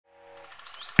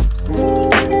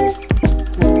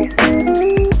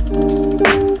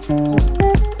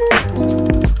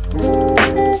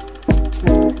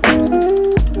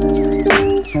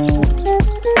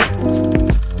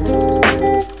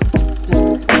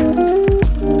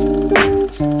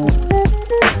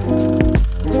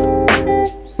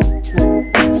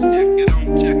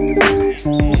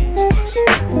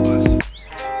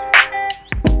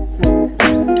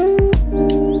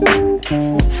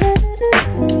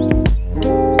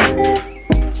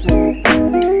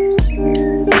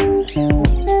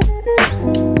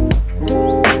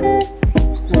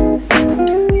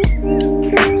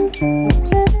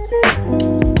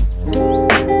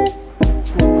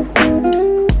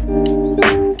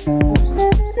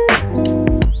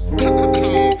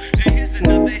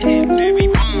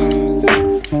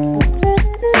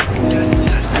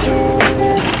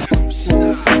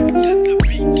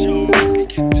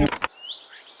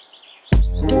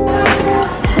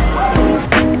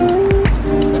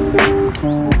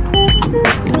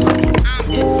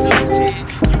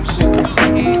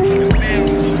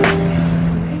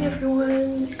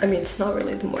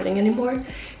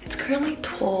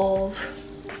12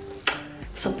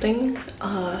 something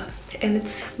and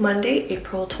it's Monday,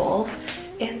 April 12th,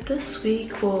 and this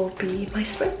week will be my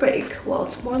spring break. Well,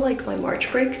 it's more like my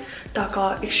March break that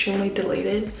got extremely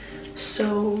delayed,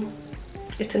 so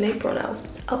it's in April now.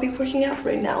 I'll be working out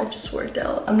right now. Just worked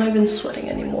out. I'm not even sweating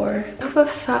anymore. I have a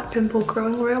fat pimple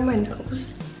growing around my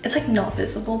nose. It's like not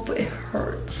visible, but it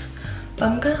hurts. But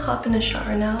I'm gonna hop in the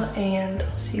shower now and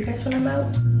I'll see you guys when I'm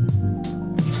out.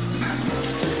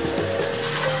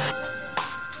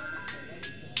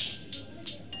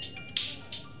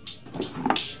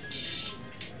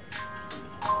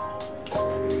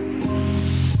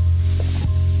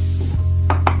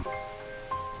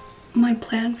 My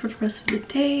plan for the rest of the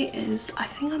day is I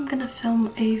think I'm gonna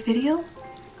film a video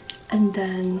and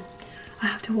then I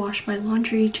have to wash my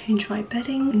laundry, change my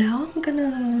bedding. Now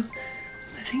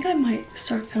I think I might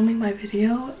start filming my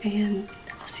video and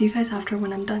I'll see you guys after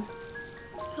when I'm done.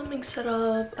 Filming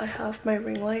setup, I have my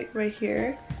ring light right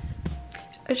here.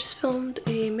 I just filmed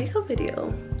a makeup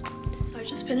video. So I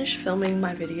just finished filming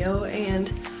my video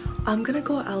and I'm gonna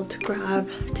go out to grab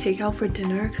takeout for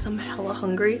dinner because I'm hella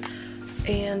hungry.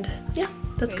 And yeah,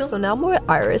 let's go. So now we're at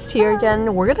Iris here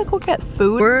again. We're gonna go get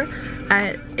food. We're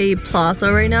at a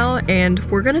plaza right now and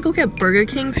we're gonna go get Burger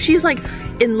King. She's like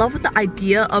in love with the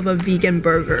idea of a vegan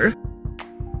burger.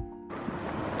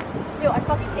 Yo, I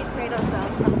fucking hate tomatoes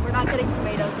though, so we're not getting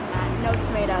tomatoes in that. No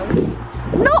tomatoes.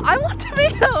 No, I want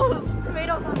tomatoes!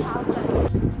 Tomatoes on top.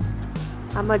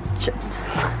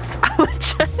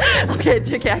 Okay,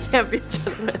 JK, I can't be a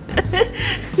gentleman.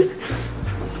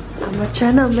 I'm a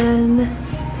gentleman.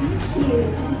 Thank you.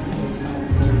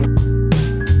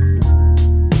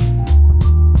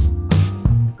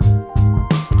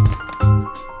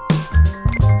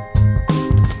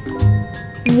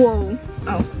 Whoa.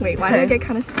 Oh, wait, why did I get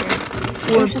kind of scared?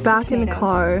 We're back in the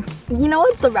car. You know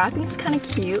what? The wrapping's kind of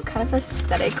cute, kind of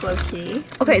aesthetic, low-key.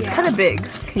 Okay, it's kind of big.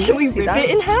 Should we rip it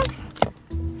in half?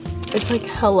 It's like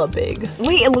hella big.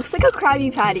 Wait, it looks like a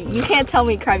Krabby Patty. You can't tell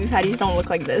me Krabby Patties don't look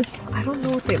like this. I don't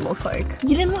know what they look like.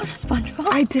 You didn't watch SpongeBob?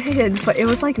 I did, but it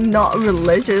was like not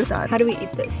religious. How do we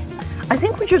eat this? I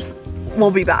think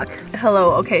we'll be back.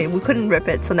 Hello, okay, we couldn't rip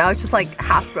it, so now it's just like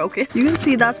half broken. You can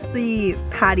see that's the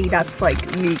patty that's like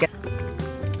vegan.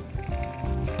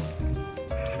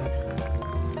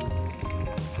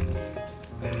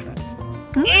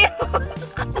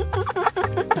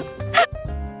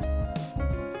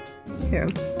 Here.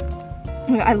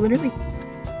 I literally...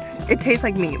 It tastes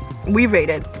like meat. We rate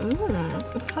it.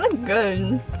 It's kind of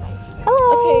good.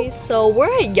 Hello. Okay, so we're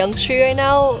at Yonge Street right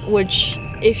now, which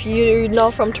if you're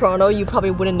not from Toronto, you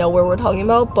probably wouldn't know where we're talking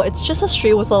about, but it's just a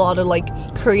street with a lot of like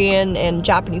Korean and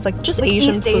Japanese, like just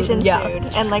Asian East food. Asian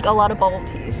food. And like a lot of bubble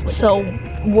teas. So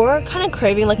we're kind of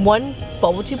craving like one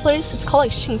bubble tea place. It's called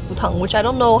like Tang, which I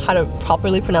don't know how to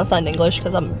properly pronounce that in English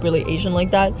because I'm really Asian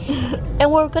like that. And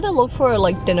we're gonna look for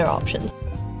like dinner options.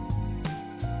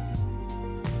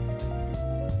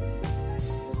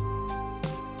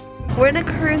 We're in a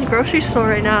Korean grocery store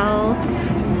right now.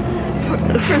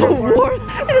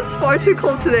 It's far too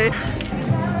cold today.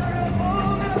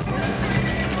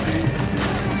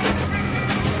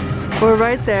 We're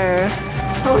right there.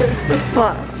 Oh, it's so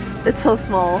small. It's so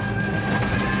small.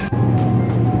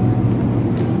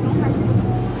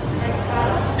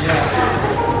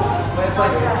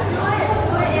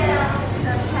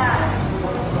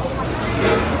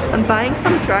 I'm buying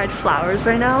some dried flowers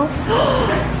right now.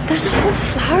 There's a whole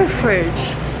flower fridge. Look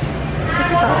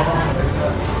at that.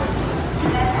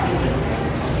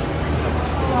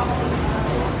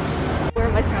 Where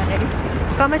am I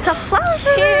surrounding? Got myself flowers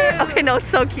here. Okay, no, it's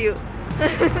so cute.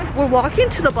 We're walking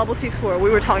to the bubble tea store we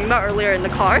were talking about earlier in the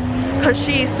car because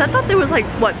she said that there was like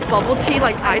what, bubble tea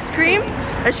like ice cream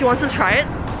and she wants to try it.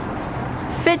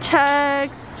 Fit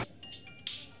checks.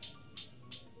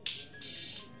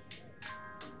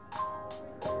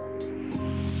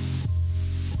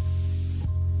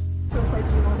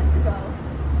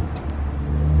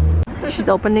 She's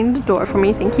opening the door for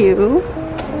me, thank you.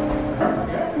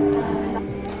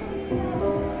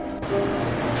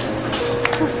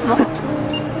 So small.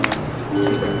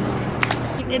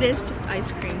 It is just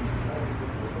ice cream.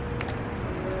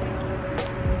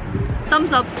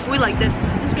 Thumbs up, we liked it.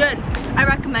 It's good. I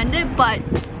recommend it, but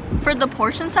for the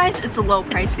portion size, it's a little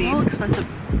pricey. It's a little expensive.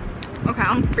 Okay,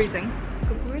 I'm freezing.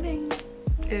 Good morning.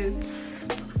 It's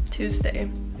Tuesday.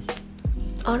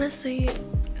 Honestly,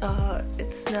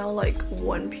 it's now like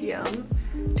 1 p.m.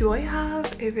 Do I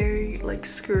have a very like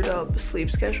screwed up sleep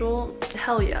schedule?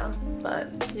 Hell yeah,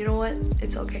 but you know what?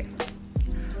 It's okay.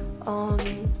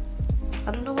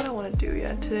 I don't know what I want to do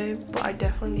yet today, but I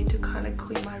definitely need to kind of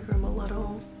clean my room a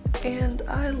little and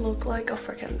I look like a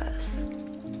freaking mess.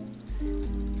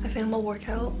 I think I'm gonna work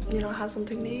out, you know, have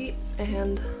something to eat,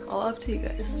 and I'll update you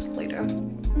guys later.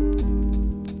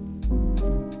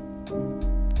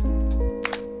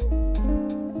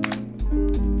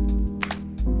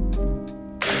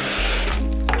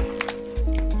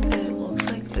 It looks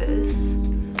like this.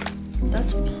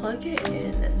 Let's plug it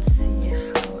in and see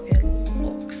how it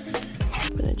looks.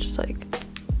 And it's just like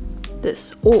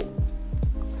this. Oh,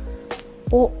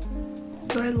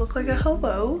 do I look like a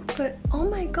hobo? But oh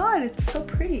my god, it's so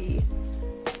pretty.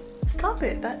 Stop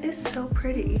it, that is so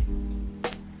pretty.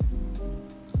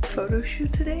 Photo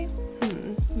shoot today?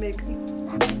 Maybe.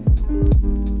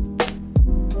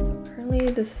 So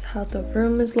currently this is how the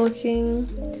room is looking.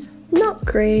 Not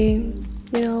great,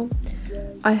 you know.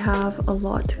 I have a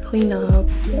lot to clean up.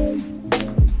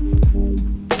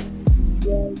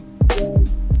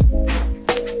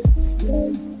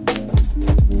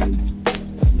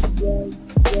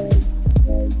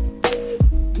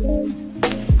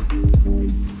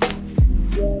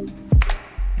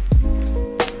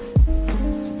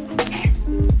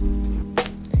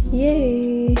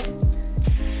 Yay!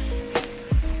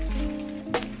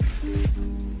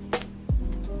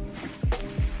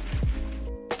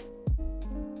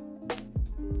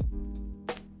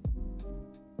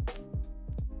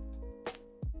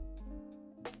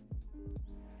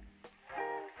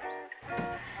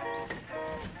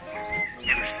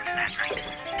 Ever since that night,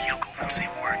 Kyoko won't say a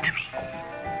word to me.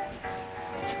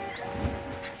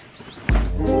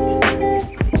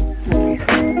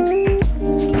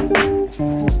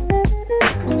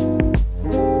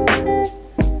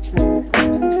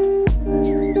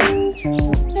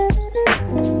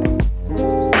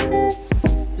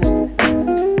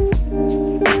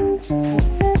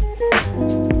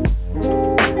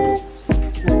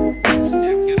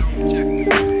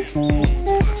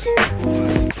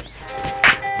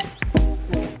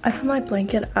 I put my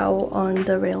blanket out on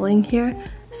the railing here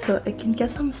so it can get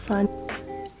some sun.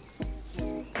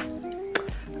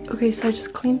 Okay, so I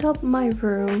just cleaned up my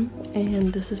room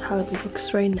and this is how it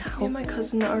looks right now. Me and my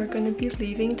cousin are gonna be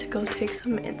leaving to go take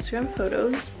some Instagram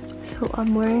photos. So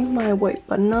I'm wearing my white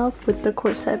button up with the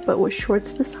corset but with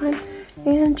shorts this time,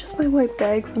 and just my white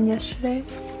bag from yesterday.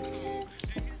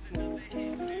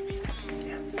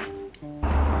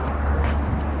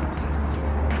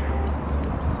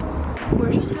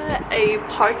 We're just at a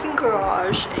parking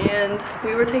garage and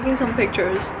we were taking some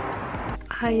pictures.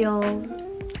 Hi y'all,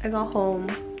 I got home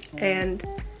and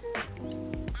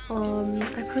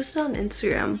I posted on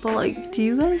Instagram, but like, do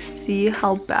you guys see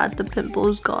how bad the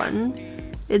pimple's gotten?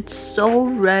 It's so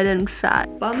red and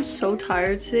fat. But I'm so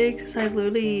tired today because I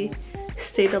literally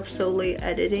stayed up so late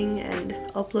editing and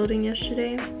uploading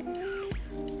yesterday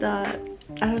that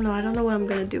I don't know what I'm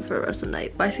gonna do for the rest of the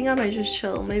night, but I think I might just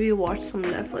chill, maybe watch some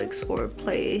Netflix or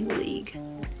play League.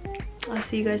 I'll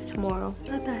see you guys tomorrow.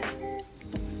 Bye bye.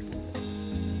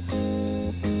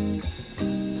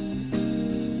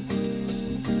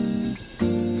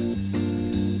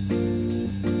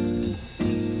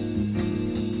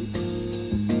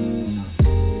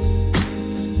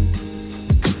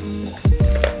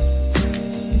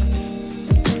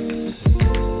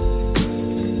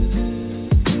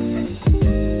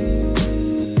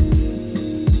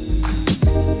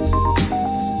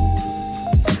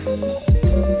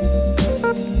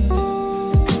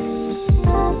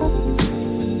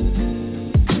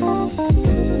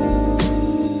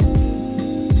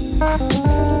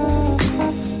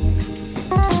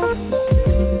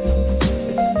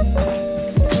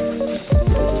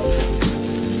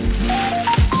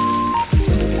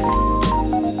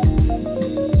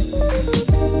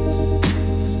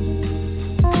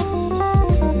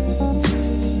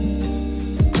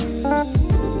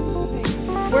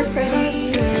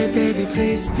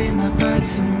 Please be my bride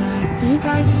tonight.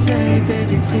 I say,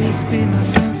 baby, please be my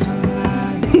friend for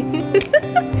life.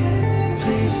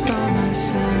 Please by my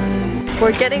side.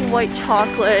 We're getting white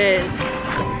chocolate.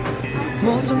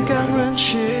 我总感认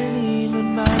识你们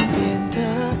慢变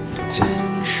得成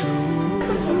熟，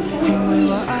因为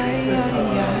我爱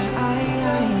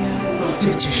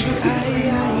这只是爱。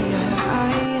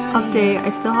 Update, I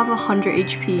still have 100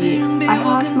 HP. I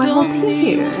have my whole team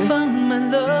here.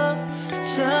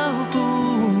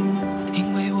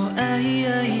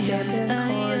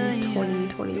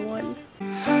 2021.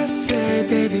 I say,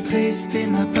 baby, please be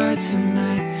my bride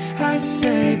tonight. I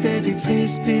say, baby,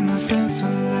 please be my friend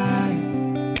for life.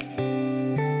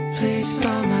 Please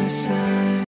by my side.